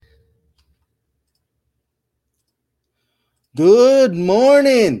Good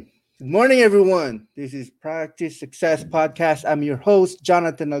morning. Good morning, everyone. This is Practice Success Podcast. I'm your host,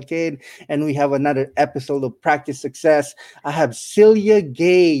 Jonathan Alcade, and we have another episode of Practice Success. I have Celia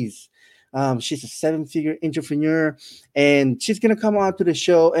Gaze. She's a seven-figure entrepreneur, and she's going to come on to the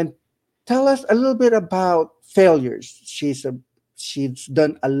show and tell us a little bit about failures. She's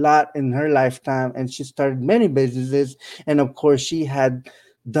done a lot in her lifetime, and she started many businesses, and of course, she had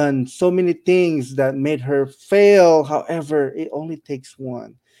done so many things that made her fail. However, it only takes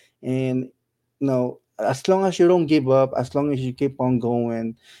one. And as long as you don't give up, as long as you keep on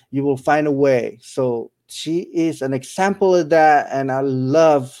going, you will find a way. So she is an example of that. And I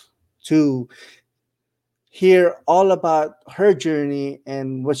love to hear all about her journey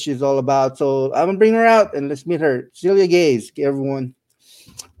and what she's all about. So I'm gonna bring her out and let's meet her. Celia Gaze, everyone.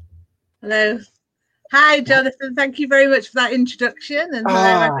 Hello. Hi, Jonathan. Thank you very much for that introduction, and hello,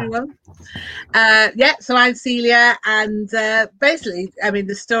 Ah, everyone. So I'm Celia, and basically, I mean,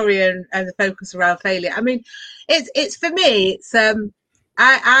 the story and the focus around failure. I mean, it's for me.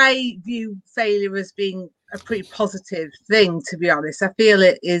 I view failure as being a pretty positive thing. To be honest, I feel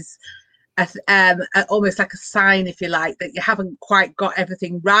it is almost like a sign, if you like, that you haven't quite got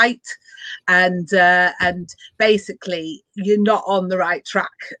everything right, and basically you're not on the right track,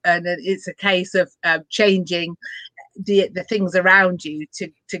 and it's a case of changing the things around you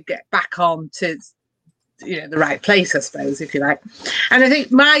to get back on to the right place, I suppose, if you like. And I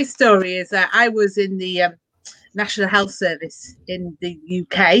think my story is that I was in the National Health Service in the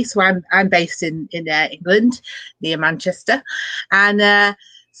UK. So I'm based in England, near Manchester, and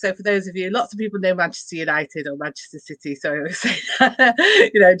so for those of you, lots of people know Manchester United or Manchester City. So I always say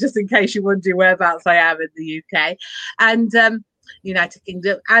that, just in case you're wondering whereabouts I am in the UK and United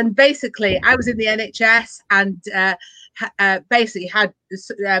Kingdom. And basically, I was in the NHS and basically had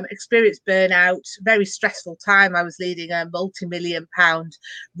experienced burnout, very stressful time. I was leading a multi-million-pound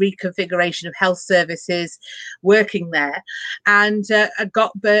reconfiguration of health services, working there, and I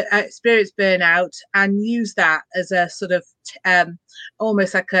experienced burnout and used that as a sort of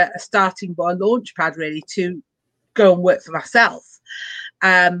almost like a starting point, a launch pad, really, to go and work for myself.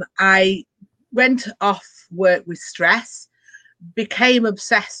 I went off work with stress, became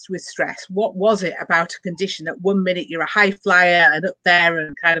obsessed with stress. What was it about a condition that one minute you're a high flyer and up there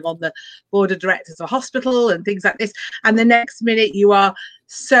and kind of on the board of directors of a hospital and things like this, and the next minute you are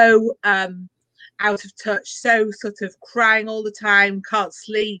so out of touch, so sort of crying all the time, can't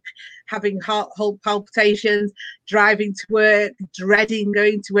sleep, having heart palpitations, driving to work, dreading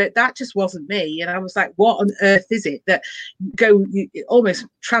going to work. That just wasn't me. And I was like, what on earth is it that it almost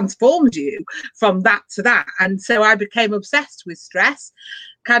transformed you from that to that? And so I became obsessed with stress,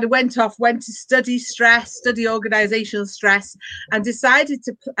 kind of went to study organizational stress, and decided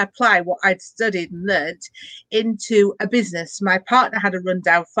to apply what I'd studied and learned into a business. My partner had a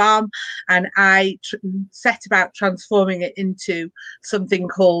rundown farm, and I set about transforming it into something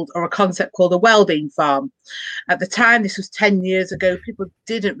called, or a concept called, a wellbeing farm. At the time, this was 10 years ago, people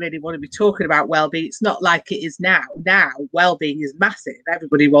didn't really want to be talking about well-being. It's not like it is now. Now, well-being is massive.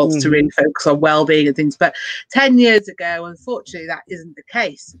 Everybody wants to really focus on well-being and things. But 10 years ago, unfortunately, that isn't the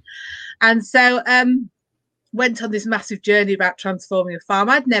case. And so went on this massive journey about transforming a farm.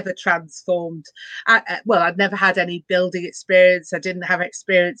 I'd never transformed. I'd never had any building experience. I didn't have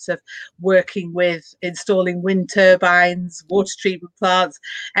experience of working with installing wind turbines, water treatment plants,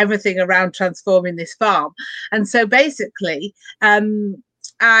 everything around transforming this farm. And so basically,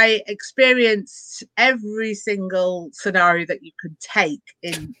 I experienced every single scenario that you could take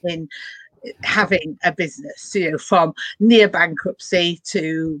in having a business, from near bankruptcy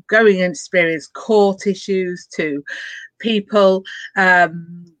to going and experience court issues to people,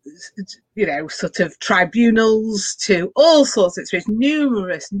 sort of tribunals, to all sorts of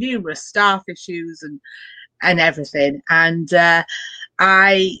experience, numerous staff issues and everything. And but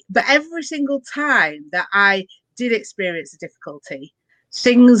every single time that I did experience a difficulty,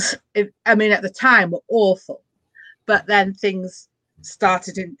 things, I mean, at the time were awful, but then things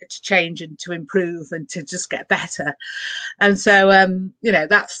started to change and to improve and to just get better. And so,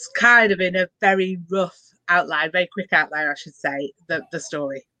 that's kind of, in a very rough outline, very quick outline, I should say, the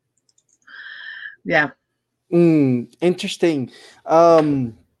story. Yeah. Interesting.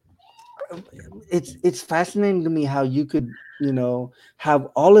 Um, it's fascinating to me how you could have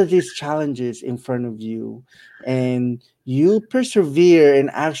all of these challenges in front of you, and you persevere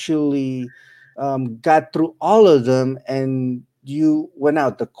and actually got through all of them, and you went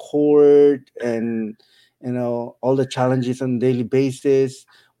out the court and all the challenges on a daily basis.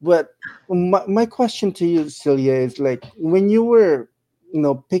 But my question to you, Celia, is like, when you were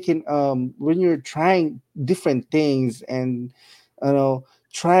picking when you're trying different things and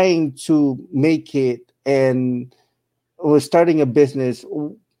trying to make it and was starting a business,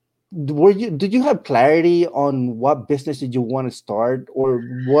 did you have clarity on what business did you want to start or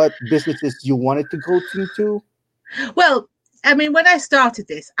what businesses you wanted to go into? Well, I mean, when I started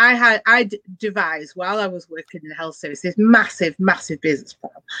this, devised while I was working in the health service this massive, massive business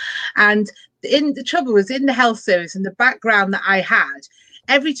plan. And in the trouble was in the health service and the background that I had,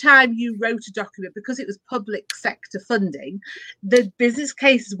 every time you wrote a document, because it was public sector funding, the business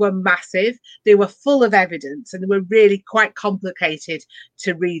cases were massive. They were full of evidence and they were really quite complicated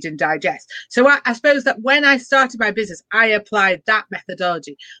to read and digest. So I suppose that when I started my business, I applied that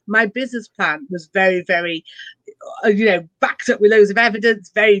methodology. My business plan was very, very backed up with loads of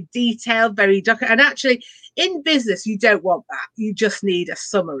evidence, very detailed, very documented. And actually, in business, you don't want that. You just need a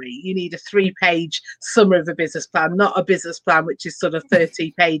summary. You need a 3-page summary of a business plan, not a business plan which is sort of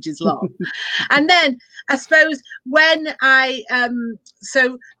 30 pages long. And then I suppose when I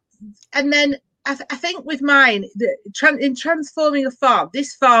think with mine, in transforming a farm,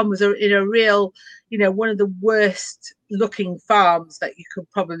 this farm was in a real, one of the worst looking farms that you could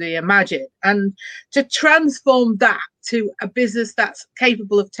probably imagine. And to transform that to a business that's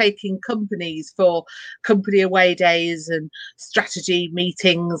capable of taking companies for company away days and strategy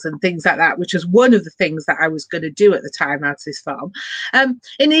meetings and things like that, which was one of the things that I was going to do at the time out of this farm,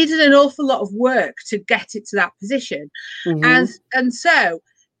 it needed an awful lot of work to get it to that position. Mm-hmm. And so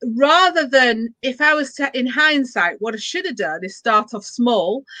rather than, if I was in hindsight, what I should have done is start off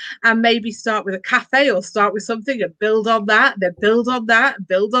small and maybe start with a cafe or start with something and build on that, then build on that, and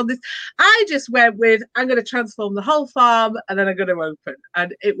build on this. I just went with, I'm going to transform the whole farm and then I'm going to open.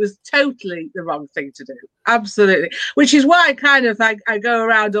 And it was totally the wrong thing to do. Absolutely. Which is why I go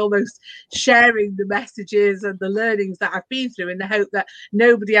around almost sharing the messages and the learnings that I've been through in the hope that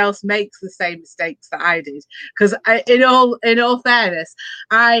nobody else makes the same mistakes that I did. Because in all fairness,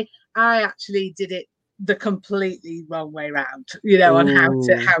 I actually did it the completely wrong way around, on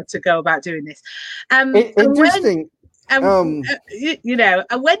how to go about doing this. Interesting. And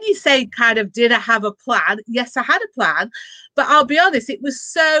when you say kind of, did I have a plan? Yes, I had a plan, but I'll be honest, it was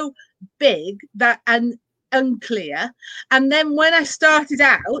so big and unclear. And then when I started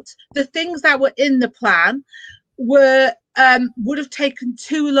out, the things that were in the plan would have taken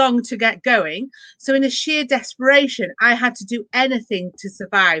too long to get going. So in a sheer desperation, I had to do anything to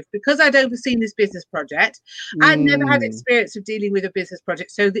survive. Because I'd overseen this business project, I'd never had experience of dealing with a business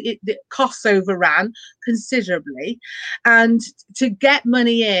project. So the costs overran considerably. And to get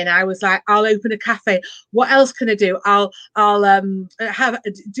money in, I was like, I'll open a cafe. What else can I do? I'll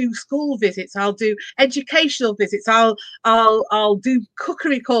do school visits. I'll do educational visits. I'll do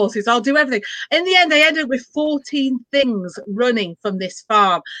cookery courses. I'll do everything. In the end, I ended up with 14 things running from this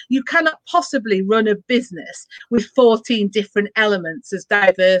farm. You cannot possibly run a business with 14 different elements as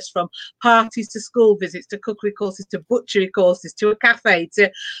diverse from parties to school visits to cookery courses to butchery courses to a cafe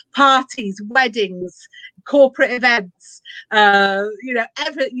to parties, weddings, corporate events,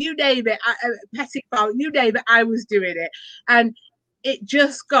 you name it, petting farm, you name it, I was doing it. And it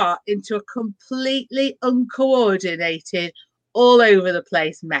just got into a completely uncoordinated, all over the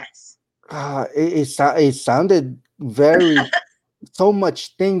place mess. It sounded very so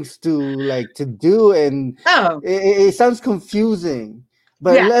much things to do, and it sounds confusing.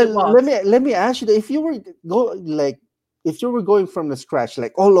 But yeah, let me ask you that if you were if you were going from the scratch,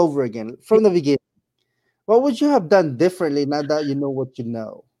 like all over again from the beginning, what would you have done differently now that you know what you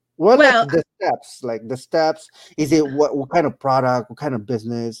know? Well, like the steps. Is it what kind of product, what kind of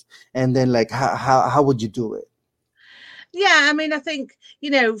business, and then like how would you do it? Yeah, I mean, I think,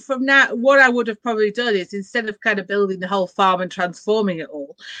 from now, what I would have probably done is instead of kind of building the whole farm and transforming it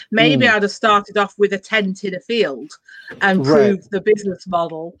all, maybe I'd have started off with a tent in a field and proved the business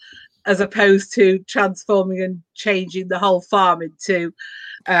model, as opposed to transforming and changing the whole farm into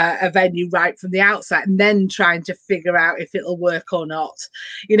a venue right from the outset and then trying to figure out if it'll work or not.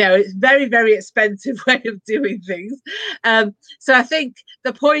 It's very, very expensive way of doing things. So I think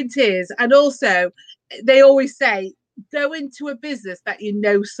the point is, and also they always say, go into a business that you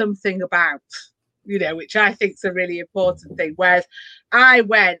know something about, which I think is a really important thing. Whereas I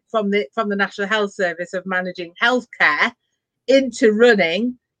went from the National Health Service of managing healthcare into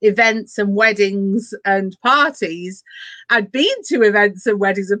running events and weddings and parties. I'd been to events and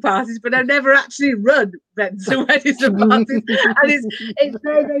weddings and parties, but I've never actually run events and weddings and parties. And it's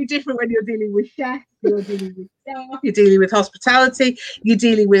very, very different when you're dealing with chefs, you're dealing with staff, you're dealing with hospitality, you're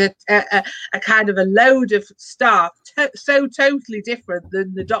dealing with a kind of a load of staff so totally different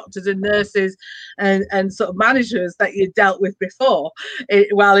than the doctors and nurses and sort of managers that you dealt with before,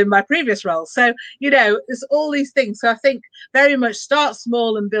 while in my previous role. So, there's all these things. So I think very much start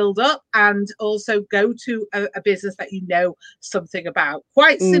small and build up, and also go to a business that you know something about.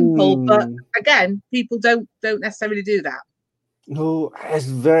 Quite simple, but again, people don't necessarily do that. Oh, it's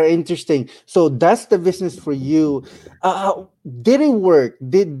very interesting. So that's the business for you. Did it work?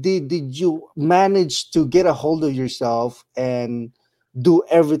 Did you manage to get a hold of yourself and do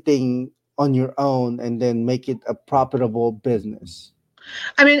everything on your own and then make it a profitable business?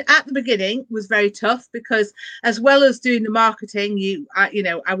 I mean, at the beginning was very tough because, as well as doing the marketing,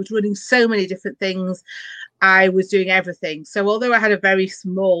 I was running so many different things. I was doing everything. So although I had a very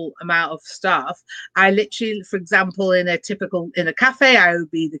small amount of staff, I literally, for example, in a cafe, I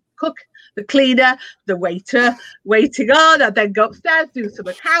would be the cook, the cleaner, the waiter, waiting on. I'd then go upstairs, do some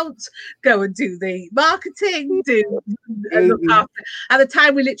accounts, go and do the marketing, look Crazy. after. At the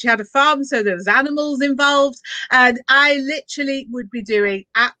time, we literally had a farm, so there was animals involved, and I literally would be doing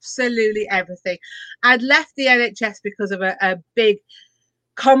absolutely everything. I'd left the NHS because of a big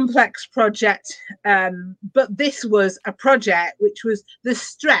complex project, but this was a project which was the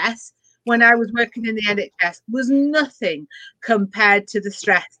stress when I was working in the NHS was nothing compared to the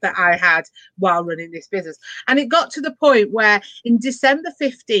stress that I had while running this business. And it got to the point where in December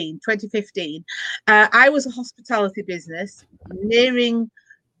 2015, I was a hospitality business nearing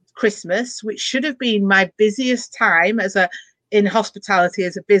Christmas, which should have been my busiest time as a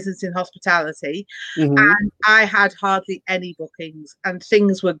business in hospitality, Mm-hmm. and I had hardly any bookings, and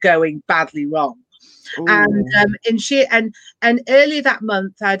things were going badly wrong. And Oh. and earlier that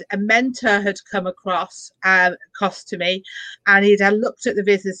month, a mentor had come across to me, and he'd had looked at the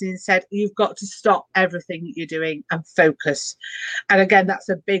business and said, "You've got to stop everything that you're doing and focus." And again, that's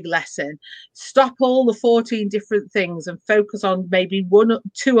a big lesson. Stop all the 14 different things and focus on maybe one,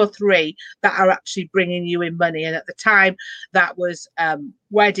 two, or three that are actually bringing you in money. And at the time, that was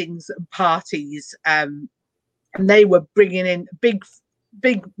weddings and parties, and they were bringing in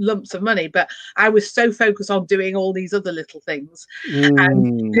big lumps of money, but I was so focused on doing all these other little things.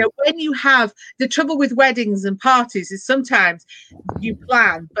 And Mm. when you have the trouble with weddings and parties is sometimes you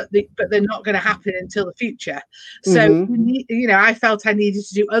plan, but they're not going to happen until the future. So Mm-hmm. I felt I needed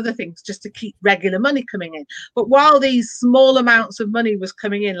to do other things just to keep regular money coming in. But while these small amounts of money was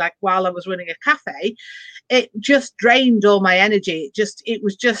coming in, like while I was running a cafe, it just drained all my energy. It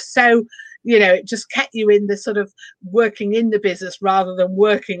was just so, it just kept you in the sort of working in the business rather than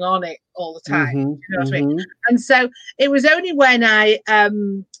working on it all the time. Mm-hmm. You know what I mean? Mm-hmm. And so it was only when at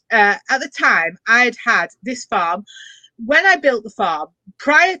the time, I had this farm. When I built the farm,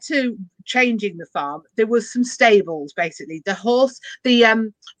 prior to changing the farm, there was some stables. Basically, the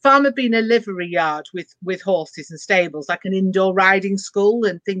farm had been a livery yard with horses and stables, like an indoor riding school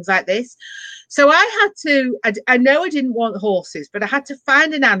and things like this. So I know I didn't want horses, but I had to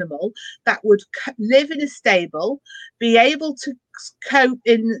find an animal that would live in a stable, be able to cope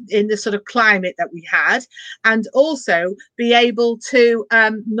in the sort of climate that we had, and also be able to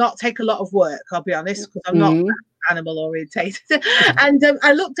not take a lot of work. I'll be honest, because I'm not Mm-hmm. animal orientated. And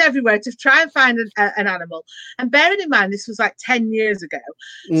I looked everywhere to try and find an animal. And bearing in mind, this was like 10 years ago.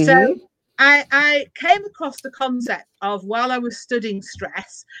 So Mm-hmm. I came across the concept of, while I was studying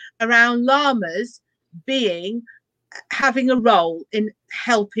stress, around llamas being having a role in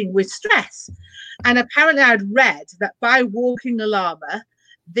helping with stress. And apparently I'd read that by walking a llama,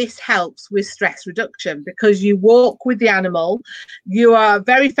 this helps with stress reduction, because you walk with the animal, you are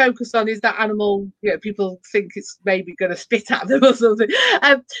very focused on, is that animal, people think it's maybe going to spit at them or something,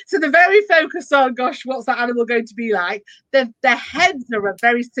 so they're very focused on, gosh, what's that animal going to be like. Their heads are a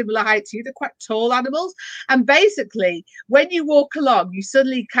very similar height to you, they're quite tall animals, and basically when you walk along, you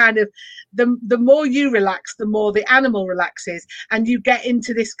suddenly kind of, the more you relax, the more the animal relaxes, and you get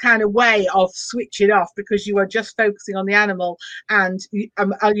into this kind of way of switching off, because you are just focusing on the animal. And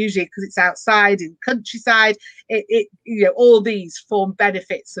usually, because it's outside in countryside, all these form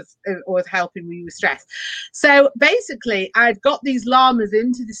benefits of helping me with stress. So basically, I'd got these llamas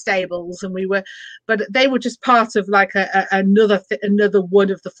into the stables, and but they were just part of like another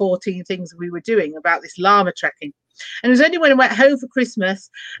one of the 14 things we were doing about this llama trekking. And it was only when I went home for Christmas,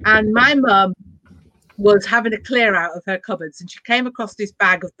 and my mum was having a clear out of her cupboards, and she came across this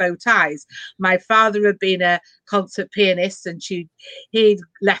bag of bow ties. My father had been a concert pianist, and he'd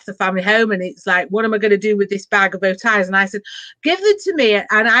left the family home, and it's like, what am I going to do with this bag of bow ties? And I said, give them to me,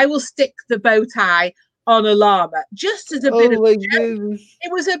 and I will stick the bow tie on a llama, just as a bit of Oh my a joke. goodness.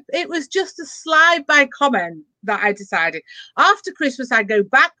 It was just a slide by comment, that I decided. After Christmas, I go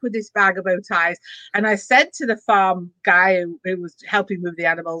back with this bag of bow ties, and I said to the farm guy who was helping with the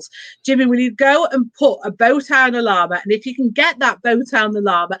animals, Jimmy, will you go and put a bow tie on a llama? And if you can get that bow tie on the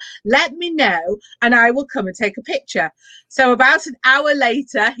llama, let me know, and I will come and take a picture. So about an hour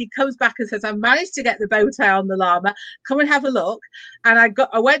later, he comes back and says, I managed to get the bow tie on the llama. Come and have a look. And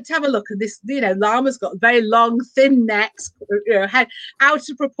I went to have a look, and this, llama's got very long, thin necks, head out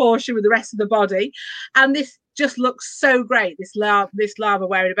of proportion with the rest of the body. And this just looks so great, this llama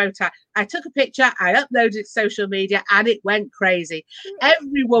wearing a bow tie. I took a picture, I uploaded it to social media, and it went crazy.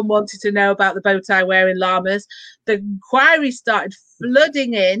 Everyone wanted to know about the bow tie wearing llamas. The inquiries started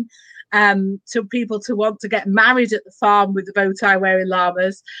flooding in to people to want to get married at the farm with the bow tie wearing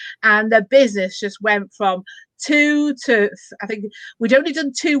llamas, and the business just went from 2 to, I think we'd only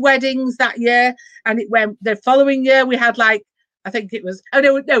done 2 weddings that year, and it went the following year we had like, I think it was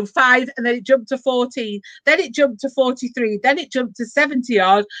 5, and then it jumped to 14, then it jumped to 43, then it jumped to 70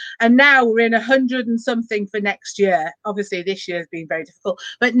 odd, and now we're in 100 and something for next year. Obviously this year has been very difficult,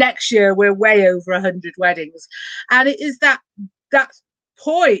 but next year we're way over 100 weddings. And it is that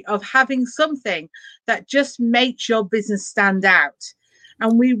point of having something that just makes your business stand out.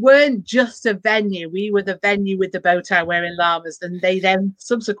 And we weren't just a venue, we were the venue with the bow tie wearing llamas. And they then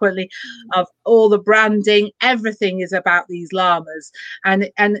subsequently, of all the branding, everything is about these llamas. And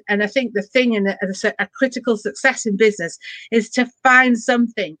I think the thing in a critical success in business is to find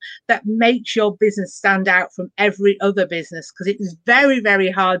something that makes your business stand out from every other business, because it is very, very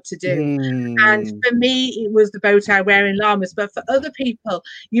hard to do. And for me, it was the bow tie wearing llamas. But for other people,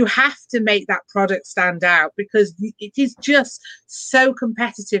 you have to make that product stand out, because it is just so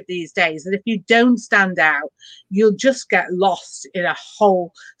competitive these days that if you don't stand out, you'll just get lost in a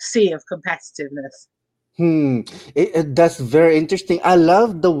whole sea of competitiveness. That's very interesting. I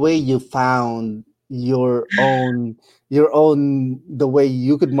love the way you found your own the way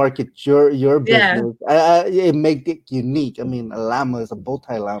you could market your Yeah. business. It made it unique. I mean, a llama is a bow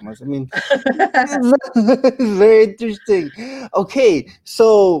tie llamas. I mean, it's very interesting. Okay,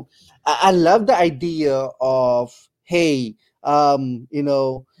 so I love the idea of, hey,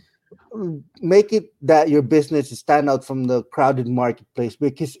 make it that your business stand out from the crowded marketplace,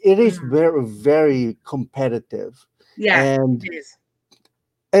 because it is very, very competitive. Yeah, and it is.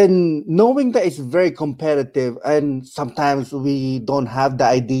 and knowing that it's very competitive, and sometimes we don't have the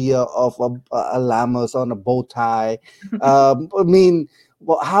idea of a llamas on a bow tie. I mean,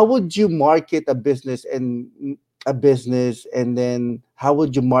 well, how would you market a business, and then how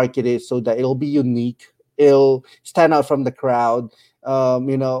would you market it so that it'll be unique, it'll stand out from the crowd?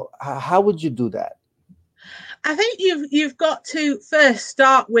 How would you do that? I think you've got to first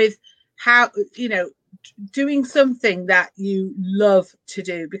start with how, doing something that you love to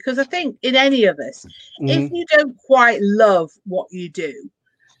do, because I think in any of us, if Hmm. you don't quite love what you do,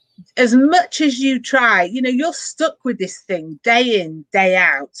 as much as you try, you're stuck with this thing day in, day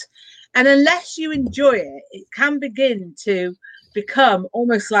out. And unless you enjoy it, it can begin to become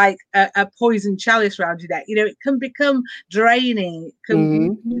almost like a poison chalice around your neck. It can become draining.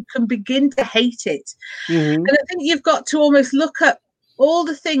 Hmm. You can begin to hate it. Hmm. And I think you've got to almost look at all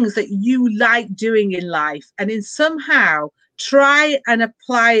the things that you like doing in life, and in somehow try and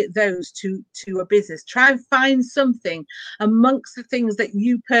apply those to a business. Try and find something amongst the things that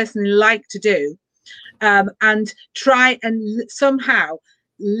you personally like to do, and try and somehow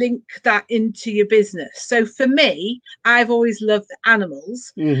link that into your business. So for me, I've always loved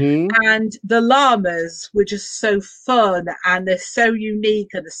animals, Hmm. and the llamas were just so fun, and they're so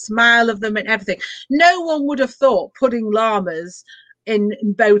unique, and the smile of them and everything. No one would have thought putting llamas in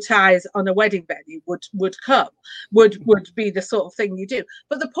bow ties on a wedding venue would be the sort of thing you do.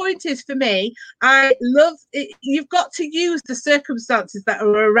 But the point is, for me, I love it. You've got to use the circumstances that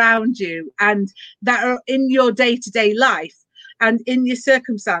are around you and that are in your day-to-day life and in your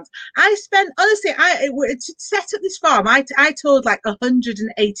circumstance. I spent, honestly, to set up this farm, I toured like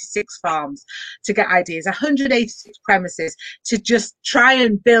 186 farms to get ideas, 186 premises to just try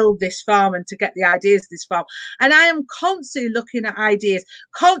and build this farm and to get the ideas of this farm. And I am constantly looking at ideas,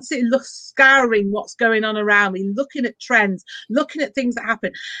 constantly scouring what's going on around me, looking at trends, looking at things that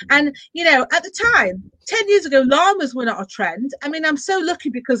happen. And, at the time, 10 years ago, llamas were not a trend. I mean, I'm so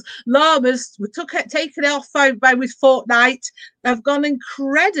lucky because llamas were taken off with Fortnite, have gone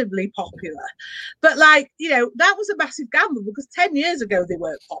incredibly popular. But that was a massive gamble, because 10 years ago they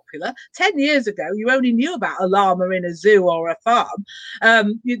weren't popular. 10 years ago, you only knew about a llama in a zoo or a farm.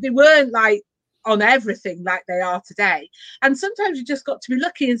 They weren't like on everything like they are today. And sometimes you just got to be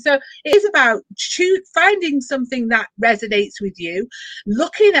lucky. And so it is about finding something that resonates with you,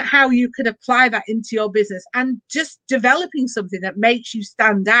 looking at how you could apply that into your business, and just developing something that makes you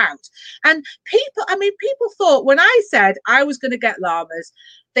stand out. And people thought when I said I was going to get llamas,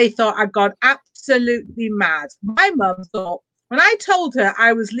 they thought I'd gone absolutely mad. My mum thought when I told her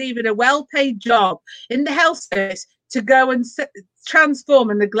I was leaving a well-paid job in the health service to go and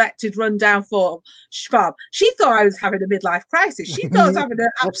transform a neglected, rundown farm, she thought I was having a midlife crisis. She thought I was having an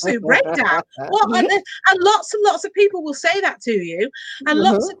absolute breakdown. And lots of people will say that to you, and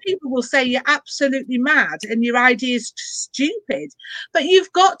lots of people will say you're absolutely mad and your idea is stupid. But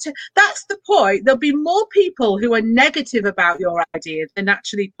you've got to. That's the point. There'll be more people who are negative about your idea than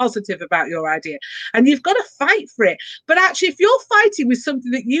actually positive about your idea, and you've got to fight for it. But actually, if you're fighting with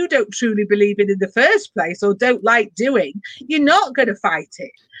something that you don't truly believe in the first place or don't like doing, you're not going to fight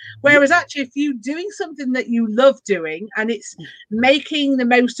it. Whereas actually, if you're doing something that you love doing and it's making the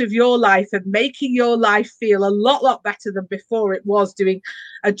most of your life and making your life feel a lot better than before it was doing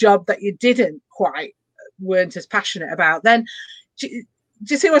a job that you weren't as passionate about, then do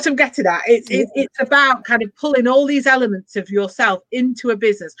you see what I'm getting at? It's about kind of pulling all these elements of yourself into a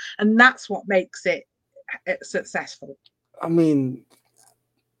business, and that's what makes it successful. I mean,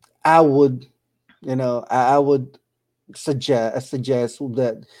 I would suggest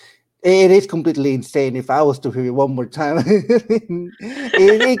that it is completely insane. If I was to hear it one more time,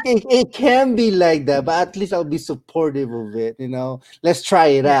 it can be like that, but at least I'll be supportive of it. Let's try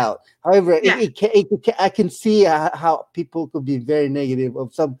it out. However, I can see how people could be very negative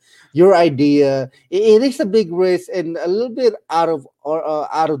of your idea. It is a big risk and a little bit out of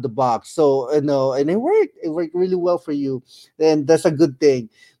the box. So and it worked really well for you, and that's a good thing.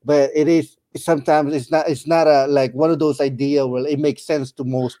 But it is. Sometimes it's not a like one of those ideas where it makes sense to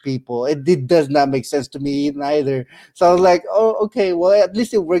most people. It does not make sense to me either. So I was like, oh, okay, well, at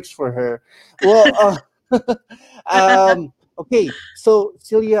least it works for her. Well, okay, so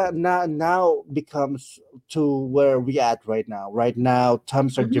Celia now becomes to where we at right now. Right now,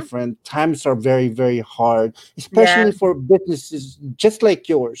 times are different. Times are very, very hard, especially for businesses just like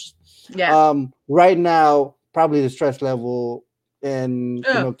yours. Right now, probably the stress level, and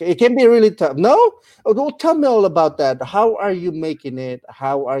it can be really tough. No, well, tell me all about that. How are you making it?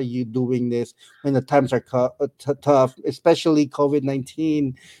 How are you doing this when the times are tough, especially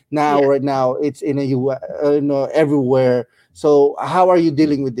COVID-19 now? Right now, it's in everywhere. So how are you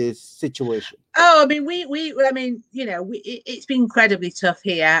dealing with this situation? Oh, I mean, it's been incredibly tough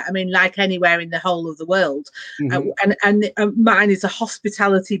here. I mean, like anywhere in the whole of the world. And mine is a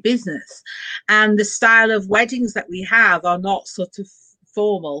hospitality business, and the style of weddings that we have are not sort of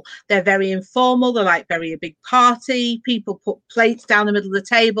formal. They're very informal. They're like a big party. People put plates down the middle of the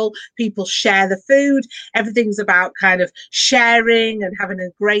table. People share the food. Everything's about kind of sharing and having a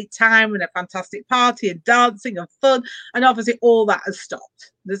great time and a fantastic party and dancing and fun. And obviously all that has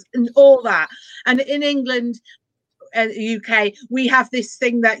stopped. There's all that. And in England and UK, we have this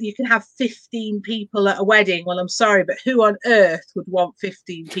thing that you can have 15 people at a wedding. Well, I'm sorry, but who on earth would want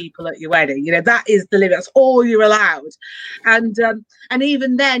 15 people at your wedding? That is the limit. That's all you're allowed. And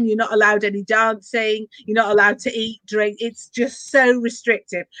even then, you're not allowed any dancing. You're not allowed to eat, drink. It's just so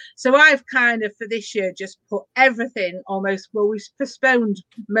restrictive. So I've kind of, for this year, just put everything we've postponed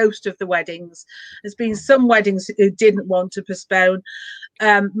most of the weddings. There's been some weddings who didn't want to postpone.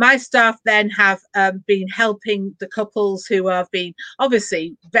 My staff then have been helping the couples who have been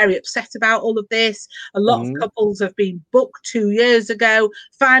obviously very upset about all of this. A lot of couples have been booked 2 years ago,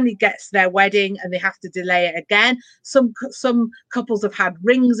 finally gets their wedding and they have to delay it again. Some couples have had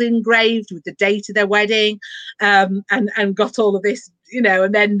rings engraved with the date of their wedding, and got all of this,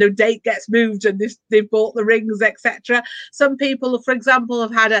 and then the date gets moved and they've bought the rings, etc. Some people, for example,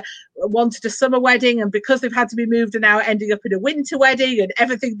 have wanted a summer wedding, and because they've had to be moved, are now ending up in a winter wedding, and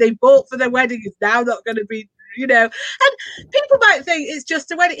everything they bought for their wedding is now not going to be, and people might think it's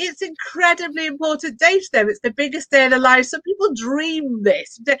just a wedding. It's incredibly important day to them. It's the biggest day of their life. Some people dream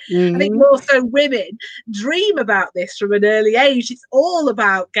this. I think more so women dream about this from an early age. It's all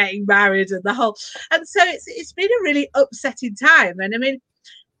about getting married and the whole, and so it's been a really upsetting time. And I mean,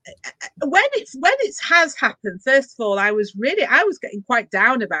 when it has happened, first of all, I was getting quite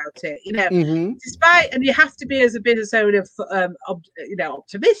down about it, despite, and you have to be as a business owner,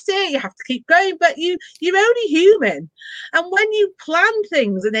 optimistic, you have to keep going, but you're only human. And when you plan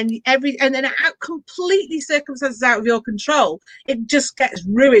things and then completely circumstances out of your control, it just gets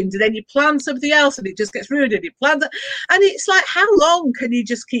ruined. And then you plan something else and it just gets ruined, and you plan that, and it's like, how long can you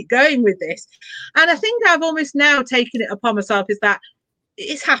just keep going with this? And I think I've almost now taken it upon myself is that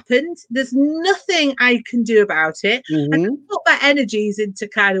it's happened. There's nothing I can do about it. I can Mm-hmm. put my energies into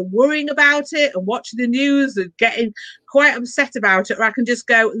kind of worrying about it and watching the news and getting quite upset about it, or I can just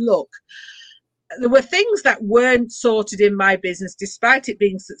go, look, there were things that weren't sorted in my business, despite it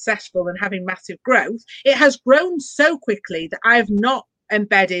being successful and having massive growth. It has grown so quickly that I've not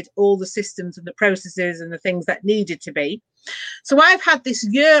embedded all the systems and the processes and the things that needed to be. So I've had this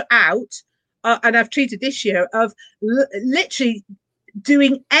year out, and I've treated this year of literally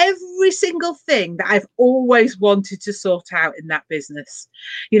doing every single thing that I've always wanted to sort out in that business.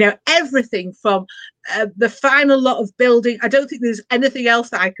 You know, everything from the final lot of building. I don't think there's anything else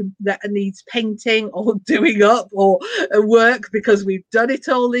that needs painting or doing up or work, because we've done it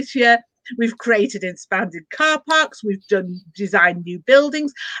all this year. We've created expanded car parks. We've designed new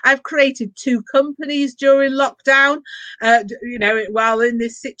buildings. I've created 2 companies during lockdown, while in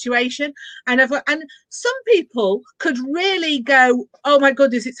this situation. And some people could really go, oh my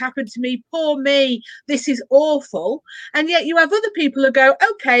goodness, it's happened to me. Poor me. This is awful. And yet you have other people who go,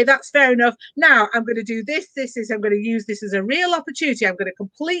 okay, that's fair enough. Now I'm going to do this. I'm going to use this as a real opportunity. I'm going to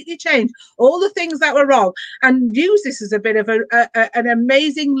completely change all the things that were wrong and use this as a bit of an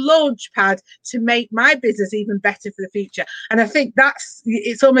amazing launch pad to make my business even better for the future. And I think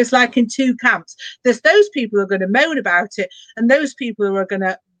it's almost like in 2 camps. There's those people who are going to moan about it, and those people who are going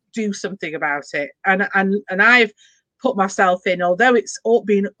to do something about it. And I've put myself in, although it's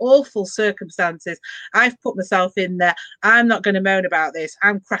been awful circumstances, I've put myself in there. I'm not going to moan about this.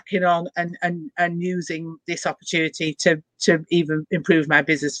 I'm cracking on and using this opportunity to even improve my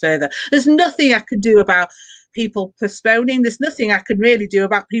business further. There's nothing I can do about people postponing. There's nothing I can really do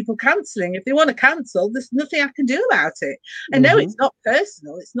about people cancelling. If they want to cancel, there's nothing I can do about it. I know it's not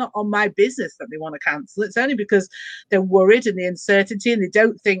personal. It's not on my business that they want to cancel. It's only because they're worried and the uncertainty, and they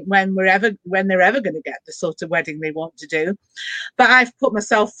don't think when they're ever going to get the sort of wedding they want to do. But I've put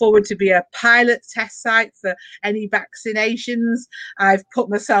myself forward to be a pilot test site for any vaccinations. I've put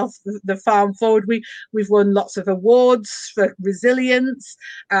myself the farm forward. We've won lots of awards for resilience,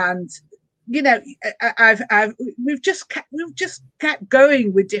 and we've just kept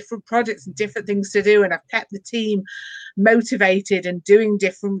going with different projects and different things to do, and I've kept the team motivated and doing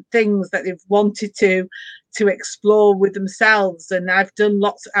different things that they've wanted to explore with themselves. And I've done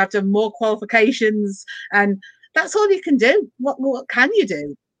more qualifications, and that's all you can do. What can you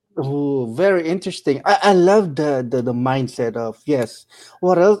do? Oh, very interesting. I love the mindset of yes.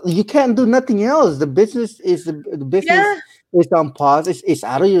 What else? You can't do nothing else. The business Yeah, is on pause. It's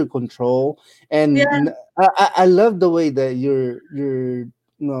out of your control. yeah. And I love the way that you're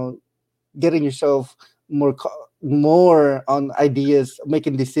getting yourself more on ideas,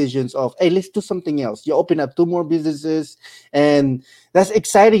 making decisions of, hey, let's do something else. You open up 2 more businesses, and that's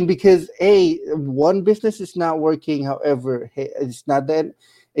exciting because hey, one business is not working. However, hey, it's not the end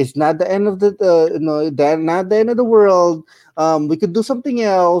of not the end of the world. We could do something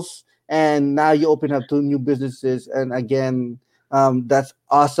else, and now you open up 2 new businesses, and again, that's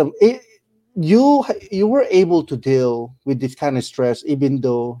awesome. You were able to deal with this kind of stress, even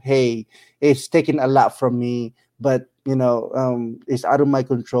though hey, it's taken a lot from me, but it's out of my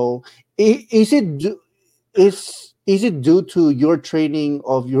control. Is it is it due to your training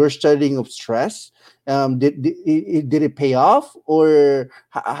of your studying of stress? Did it pay off, or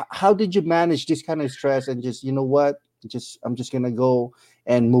how did you manage this kind of stress and just what, just I'm just gonna go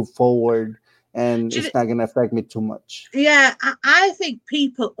and move forward, and it's not gonna affect me too much? Yeah, I think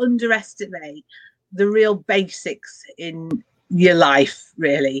people underestimate the real basics in your life,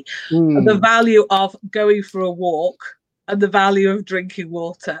 really. The Mm, value of going for a walk and the value of drinking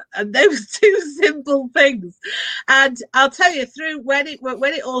water, and those 2 simple things. And I'll tell you, through when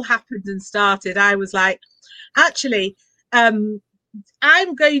it all happened and started, I was like, actually, um,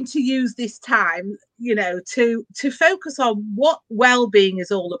 I'm going to use this time, to focus on what well-being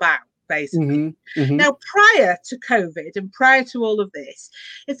is all about, basically. mm-hmm, mm-hmm, Now, prior to COVID and prior to all of this,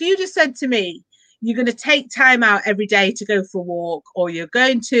 if you just said to me, you're going to take time out every day to go for a walk, or you're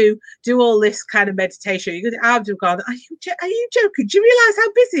going to do all this kind of meditation, you're going to, I would have gone, are you joking? Do you realize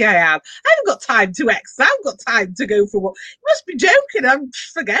how busy I am? I haven't got time to exercise. I haven't got time to go for a walk. You must be joking.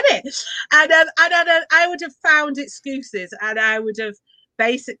 Forget it. And I would have found excuses, and I would have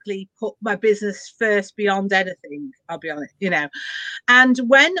basically put my business first beyond anything. I'll be honest, And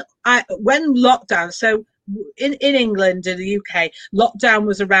when lockdown, so in England and the UK, lockdown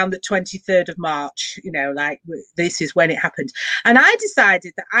was around the 23rd of March, like this is when it happened. And I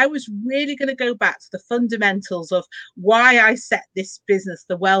decided that I was really going to go back to the fundamentals of why I set this business,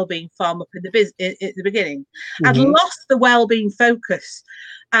 the Wellbeing Farm, up in at the beginning. I'd lost the wellbeing focus.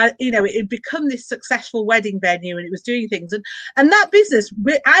 It had become this successful wedding venue and it was doing things. And that business,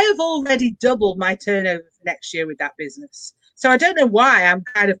 I have already doubled my turnover for next year with that business. So I don't know why I'm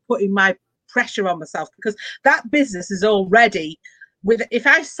kind of putting my pressure on myself, because that business is already, if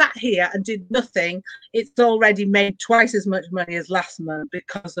I sat here and did nothing, it's already made twice as much money as last month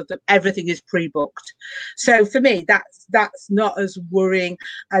because of everything is pre-booked. So for me, that's not as worrying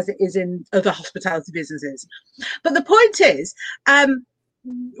as it is in other hospitality businesses. But the point is,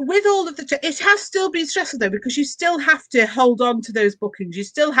 with all of it has still been stressful though, because you still have to hold on to those bookings. You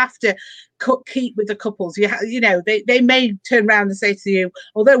still have to keep with the couples. They may turn around and say to you,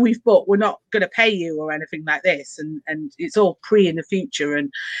 although we've booked, we're not going to pay you or anything like this, and it's all in the future.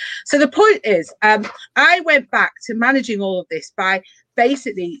 And so the point is, I went back to managing all of this by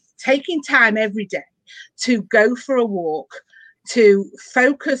basically taking time every day to go for a walk, to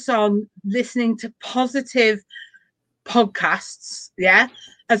focus on listening to positive podcasts,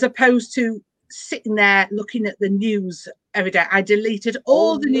 as opposed to sitting there looking at the news every day. I deleted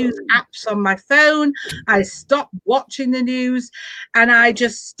all the news apps on my phone. I stopped watching the news, and I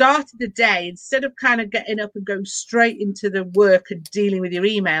just started the day, instead of kind of getting up and going straight into the work and dealing with your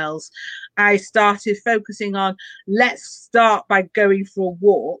emails, I started focusing on, let's start by going for a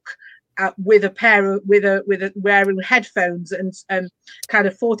walk with wearing headphones and kind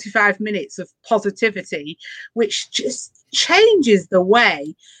of 45 minutes of positivity, which just changes the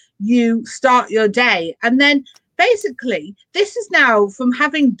way you start your day. And then basically, this is now, from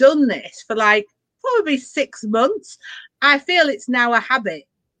having done this for like probably 6 months, I feel it's now a habit.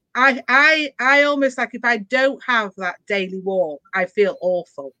 I almost, like, if I don't have that daily walk, I feel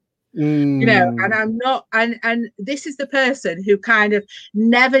awful. And I'm not, and this is the person who kind of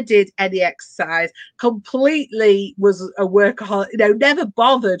never did any exercise, completely was a workaholic, never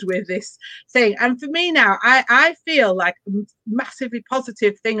bothered with this thing. And for me now, I feel like a massively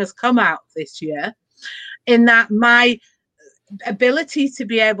positive thing has come out this year, in that my ability to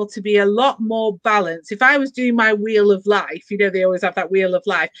be able to be a lot more balanced. If I was doing my wheel of life, they always have that wheel of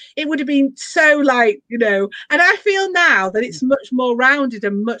life, it would have been so and I feel now that it's much more rounded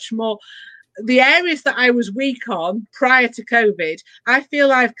and much more, the areas that I was weak on prior to COVID, I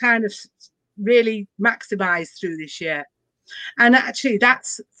feel I've kind of really maximized through this year. And actually,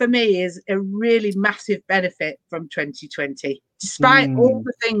 that's, for me, is a really massive benefit from 2020, despite all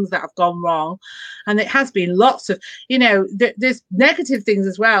the things that have gone wrong. And it has been lots of, there's negative things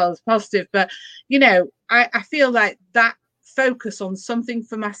as well as positive. But, I feel like that focus on something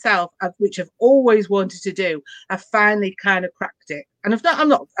for myself, which I've always wanted to do, I finally kind of cracked it. And I'm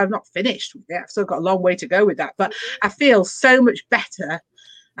not finished with it. I've still got a long way to go with that. But I feel so much better,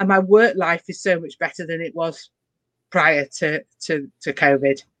 and my work life is so much better than it was prior to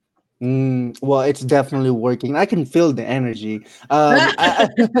COVID. Well, it's definitely working. I can feel the energy.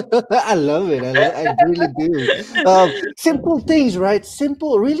 I love it. I really do. Simple things, right?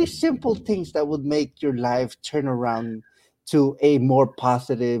 Really simple things that would make your life turn around to a more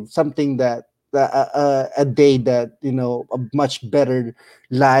positive, something that a day that, a much better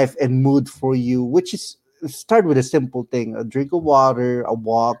life and mood for you, which is start with a simple thing: a drink of water, a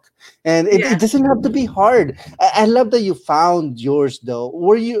walk, and it doesn't have to be hard. I love that you found yours though.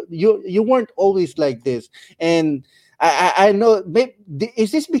 Were you weren't always like this? And I know, maybe,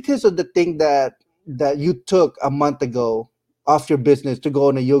 is this because of the thing that you took a month ago off your business to go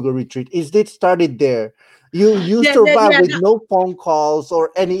on a yoga retreat? Is it started there? You survived with no phone calls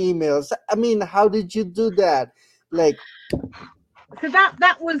or any emails. I mean, how did you do that? Like, so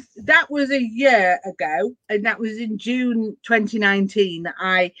that was a year ago, and that was in June 2019.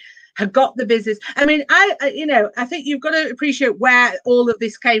 I had got the business. I mean, I think you've got to appreciate where all of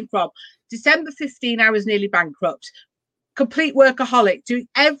this came from. December 15, I was nearly bankrupt. Complete workaholic, doing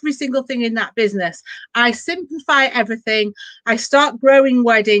every single thing in that business. I simplify everything. I start growing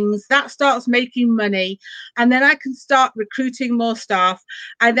weddings. That starts making money. And then I can start recruiting more staff.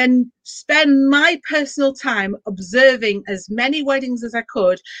 I then spend my personal time observing as many weddings as I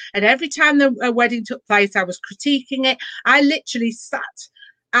could. And every time a wedding took place, I was critiquing it. I literally sat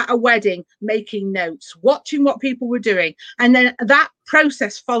at a wedding making notes, watching what people were doing, and then that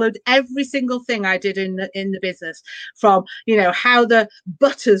process followed every single thing I did in the business, from how the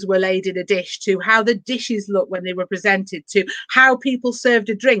butters were laid in a dish, to how the dishes looked when they were presented, to how people served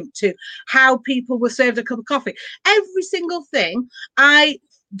a drink, to how people were served a cup of coffee. Every single thing I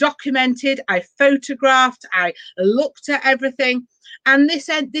documented, I photographed, I looked at everything. And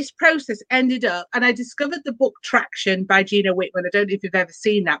this process ended up, and I discovered the book Traction by Gina Whitman. I don't know if you've ever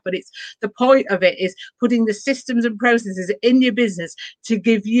seen that, but it's the point of it is putting the systems and processes in your business to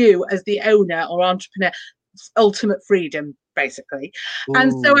give you, as the owner or entrepreneur, ultimate freedom, basically.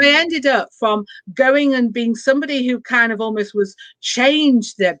 And so I Ooh. ended up from going and being somebody who kind of almost was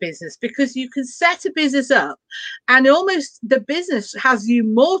changed their business, because you can set a business up and almost the business has you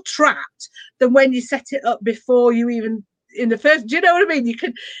more trapped than when you set it up before you even in the first. Do you know what I mean? You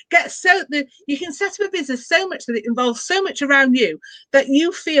can you can set up a business so much that it involves so much around you that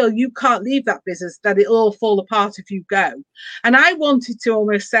you feel you can't leave that business, that it'll all fall apart if you go. And I wanted to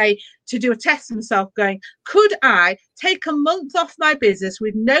almost say, to do a test myself, going, could I take a month off my business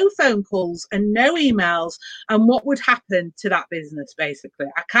with no phone calls and no emails, and what would happen to that business? Basically,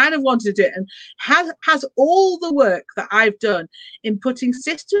 I kind of wanted to do it, and has all the work that I've done in putting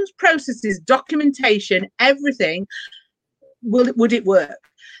systems, processes, documentation, everything, would it work?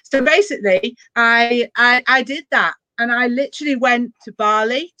 So basically, I did that, and I literally went to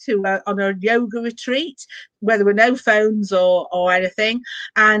Bali on a yoga retreat where there were no phones or anything,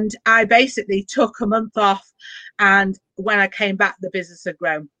 and I basically took a month off. And when I came back, the business had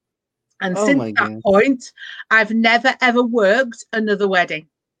grown. And Oh since my that god. point, I've never ever worked another wedding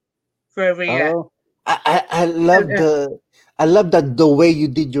for over a year. Oh, I love that the way you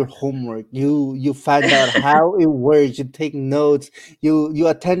did your homework. You find out how it works. You take notes. You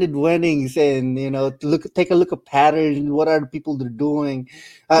attended weddings, and to take a look at patterns. What are the people they're doing?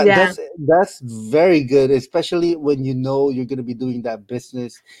 Yeah, That's very good, especially when you know you're gonna be doing that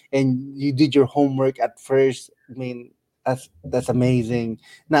business and you did your homework at first. I mean, that's amazing.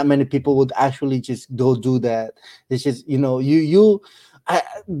 Not many people would actually just go do that. It's just you. I,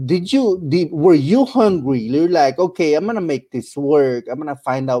 were you hungry? You're like, okay, I'm gonna make this work. I'm gonna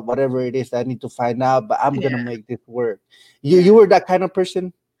find out whatever it is that I need to find out, but I'm gonna yeah, make this work. You yeah. were that kind of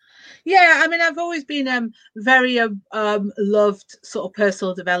person. Yeah, I mean, I've always been very loved sort of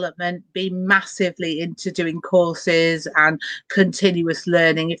personal development, been massively into doing courses and continuous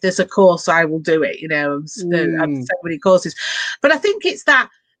learning. If there's a course, I will do it. I've Mm, so many courses, but I think it's that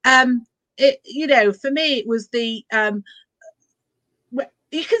for me, it was the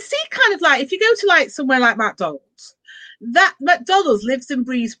you can see kind of like if you go to like somewhere like McDonald's, that McDonald's lives and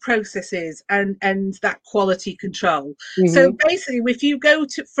breathes processes and that quality control. So mm-hmm. basically, if you go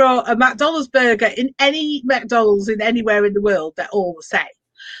to for a McDonald's burger in any McDonald's in anywhere in the world, they're all the same.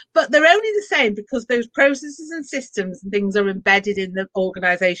 But they're only the same because those processes and systems and things are embedded in the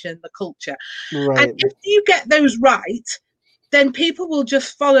organization and the culture. And Right. if you get those right, then people will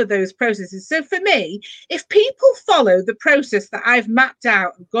just follow those processes. So for me, if people follow the process that I've mapped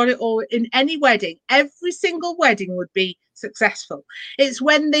out and got it all in any wedding, every single wedding would be successful. It's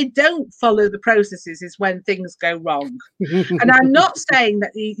when they don't follow the processes is when things go wrong. And I'm not saying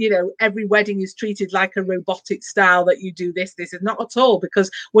that every wedding is treated like a robotic style, that you do this is not at all, because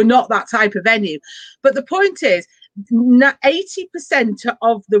we're not that type of venue. But the point is, 80%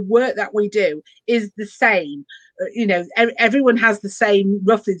 of the work that we do is the same. Everyone has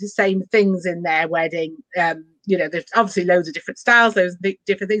roughly the same things in their wedding. There's obviously loads of different styles, those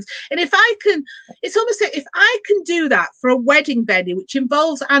different things. And it's almost like if I can do that for a wedding venue, which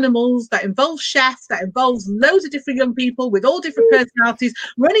involves animals, that involves chefs, that involves loads of different young people with all different personalities,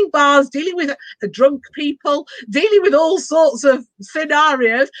 running bars, dealing with drunk people, dealing with all sorts of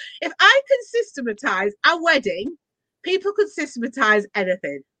scenarios. If I can systematize a wedding, people can systematize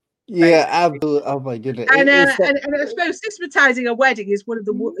anything, Yeah, basically. absolutely. Oh my goodness. And, It's that. I suppose systematizing a wedding is one of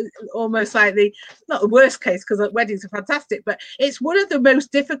the almost like not the worst case, because weddings are fantastic, but it's one of the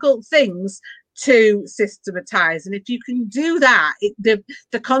most difficult things to systematize. And if you can do that,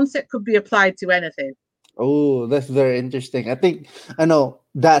 the concept could be applied to anything. Oh, that's very interesting. I know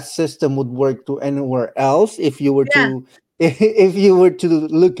that system would work to anywhere else if you were Yeah, to if you were to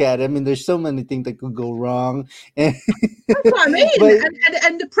look at it. I mean, there's so many things that could go wrong, and that's what I mean. but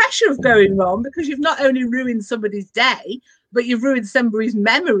And the pressure of going wrong, because you've not only ruined somebody's day, but you've ruined somebody's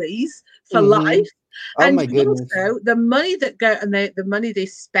memories for hmm life. oh And my goodness. also the money that go and the money they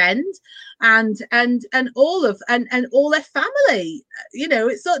spend, and all their family.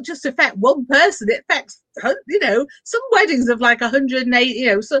 It's not just affect one person, it affects some weddings of like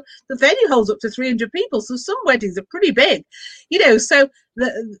 180, so the venue holds up to 300 people, so some weddings are pretty big. So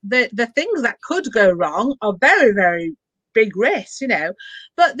the things that could go wrong are very, very big risks,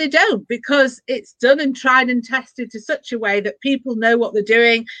 but they don't, because it's done and tried and tested to such a way that people know what they're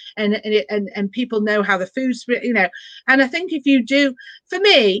doing, and people know how the food's. And I think if you do, for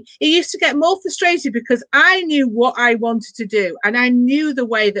me, it used to get more frustrated because I knew what I wanted to do, and I knew the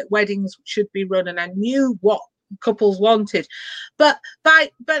way that weddings should be run, and I knew what couples wanted, but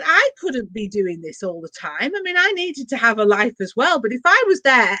I couldn't be doing this all the time. I mean, I needed to have a life as well. But if I was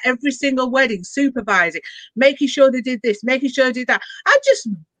there at every single wedding, supervising, making sure they did this, making sure they did that, I'd just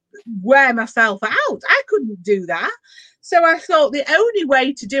wear myself out. I couldn't do that. So I thought the only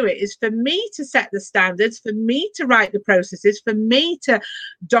way to do it is for me to set the standards, for me to write the processes, for me to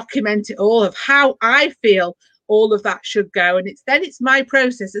document it all of how I feel all of that should go. And it's my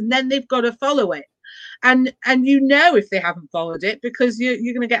process, and then they've got to follow it. And if they haven't followed it, because you're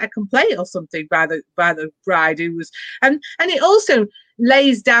going to get a complaint or something by the bride who was, and it also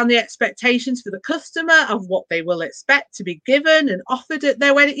lays down the expectations for the customer of what they will expect to be given and offered at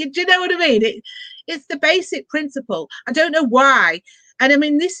their wedding. Do you know what I mean? It's the basic principle. I don't know why. And I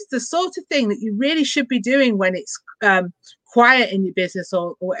mean, this is the sort of thing that you really should be doing when it's quiet in your business,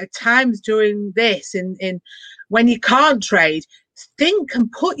 or at times during this, in when you can't trade. Think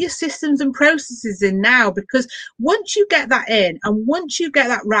and put your systems and processes in now, because once you get that in and once you get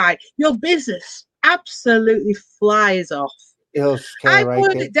that right, your business absolutely flies off. It'll I skyrocket.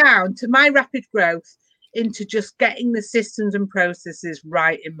 boiled it down to my rapid growth into just getting the systems and processes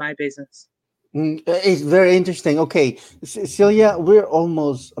right in my business. It's very interesting. Okay, Celia, we're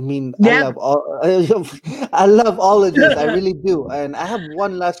almost. I mean, I Yeah. love all. I love all of this. I really do. And I have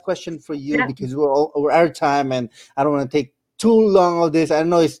one last question for you, Yeah. because we're out of time, and I don't want to take too long of this. I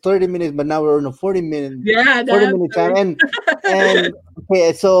know it's 30 minutes, but now we're on a 40 minute Yeah, 40 minute time. And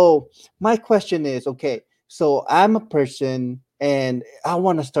okay, so my question is, okay, so I'm a person and I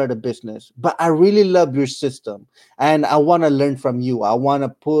want to start a business, but I really love your system and I want to learn from you. I want to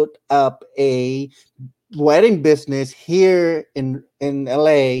put up a wedding business here in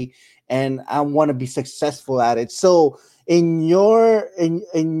LA, and I want to be successful at it. So in your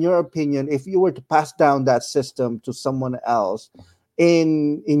opinion, if you were to pass down that system to someone else,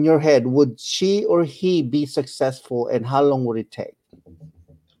 in your head, would she or he be successful, and how long would it take?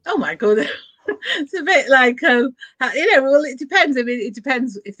 Oh my god. It's a bit like well, it depends. I mean, it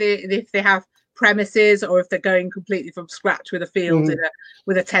depends if they have premises, or if they're going completely from scratch with a field Hmm.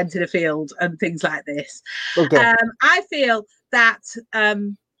 with a tent in a field and things like this. Okay. I feel that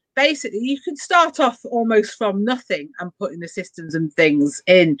basically you can start off almost from nothing and putting the systems and things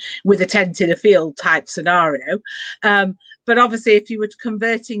in with a tent in a field type scenario. But obviously, if you were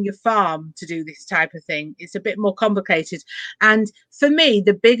converting your farm to do this type of thing, it's a bit more complicated. And for me,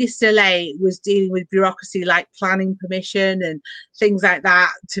 the biggest delay was dealing with bureaucracy like planning permission and things like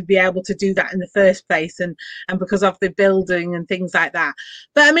that, to be able to do that in the first place, and because of the building and things like that.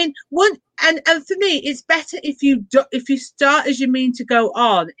 But I mean, and for me, it's better if you start as you mean to go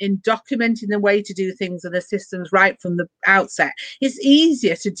on in documenting the way to do things and the systems right from the outset. It's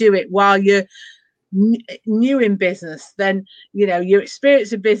easier to do it while you're new in business, then your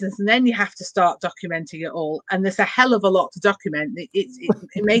experience in business, and then you have to start documenting it all, and there's a hell of a lot to document.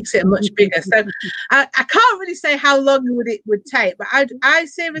 It makes it much bigger. So I can't really say how long it would take, but I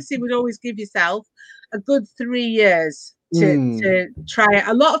seriously would always give yourself a good 3 years to Mm. try it.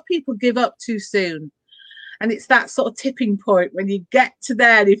 A lot of people give up too soon, and it's that sort of tipping point when you get to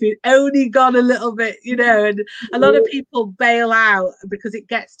there, if you've only gone a little bit, and a lot of people bail out because it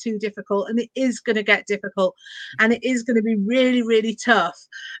gets too difficult, and it is going to get difficult, and it is going to be really, really tough.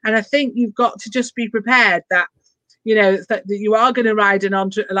 And I think you've got to just be prepared that that you are going to ride an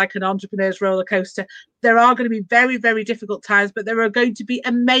entrepreneur's roller coaster. There are going to be very, very difficult times, but there are going to be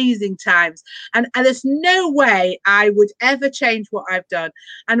amazing times. And there's no way I would ever change what I've done.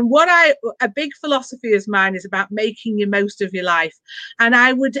 And a big philosophy of mine is about making the most of your life. And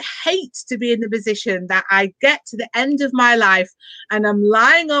I would hate to be in the position that I get to the end of my life and I'm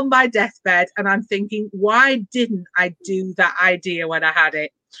lying on my deathbed and I'm thinking, why didn't I do that idea when I had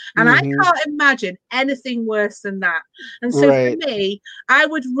it? And I Hmm. can't imagine anything worse than that. And so for Right. me, I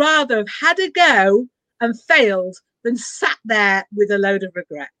would rather have had a go and failed than sat there with a load of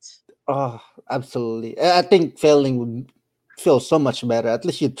regret. Oh, absolutely. I think failing would feel so much better. At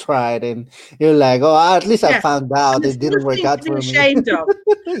least you tried, and you're like, oh, at least I Yeah. found And out there's it didn't work nothing to out be for me. ashamed of.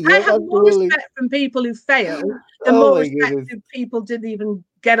 I Yep, have more absolutely. respect from people who fail than Oh more my respect goodness. from people didn't even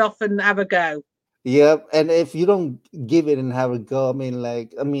get off and have a go. Yep. And if you don't give it and have a go, You'll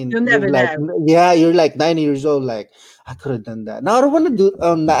you're never like, know. yeah, you're like 90 years old. Like, I could have done that. Now I don't want to do.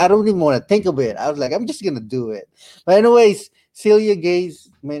 I don't even want to think of it. I was like, I'm just gonna do it. But anyways, Celia Gaze,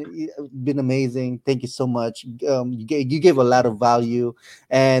 man, been amazing. Thank you so much. You gave a lot of value,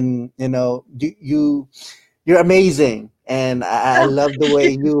 and you're amazing. And I Oh, love the thank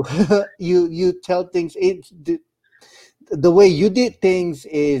way you. you tell things. The way you did things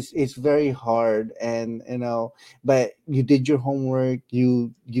is very hard, and but you did your homework.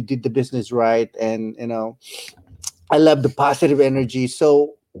 You did the business right, and I love the positive energy.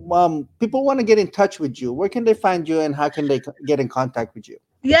 So, people want to get in touch with you. Where can they find you, and how can they get in contact with you?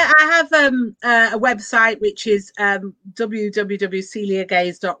 Yeah, I have a website which is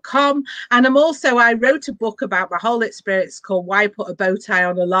www.celiagaze.com. And I wrote a book about my whole experience called Why Put a Bow Tie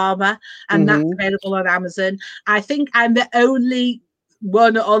on a Llama? And that's Mm-hmm. available on Amazon. I think I'm the only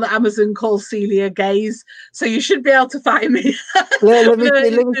one on Amazon called Celia Gaze. So you should be able to find me. Let me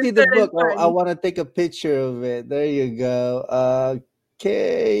see. Let me The see the surname's book. I fine. want to take a picture of it. There you go.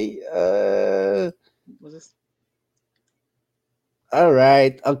 Okay. All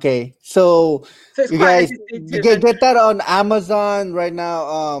right. Okay. So So it's you quite a guys distinctive. get that on Amazon right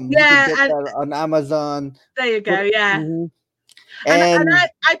now. You can Yeah, get and that on Amazon. there you Put go. Yeah. mhm. And And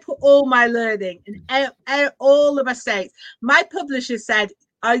I put all my learning and all the mistakes. My publisher said,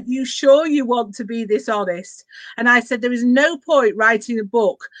 "Are you sure you want to be this honest?" And I said, "There is no point writing a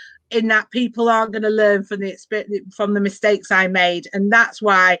book in that people aren't going to learn from the mistakes I made." And that's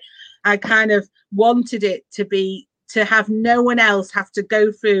why I kind of wanted it to have no one else have to go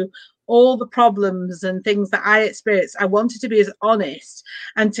through all the problems and things that I experienced. I wanted to be as honest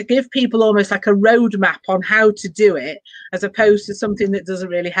and to give people almost like a roadmap on how to do it, as opposed to something that doesn't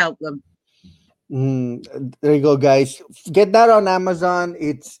really help them. there you go, guys. Get that on Amazon.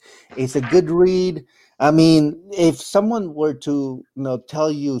 It's a good read. I mean, if someone were to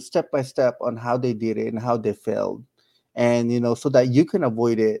tell you step by step on how they did it and how they failed, and so that you can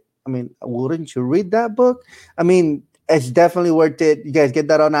avoid it. I mean, wouldn't you read that book? I mean, it's definitely worth it. You guys get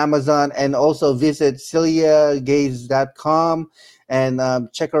that on Amazon, and also visit celiagaze.com and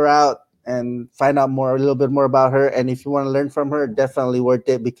check her out and find out more, a little bit more about her. And if you want to learn from her, definitely worth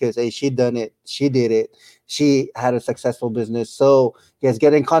it, because hey, she done it, she did it, she had a successful business. So you guys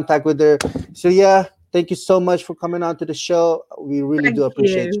get in contact with her. So yeah, thank you so much for coming on to the show. We really do Thank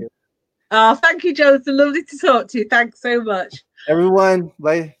appreciate you. you. Oh, thank you, Jonathan. Lovely to talk to you. Thanks so much. Everyone,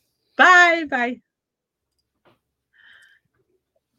 bye. Bye. Bye.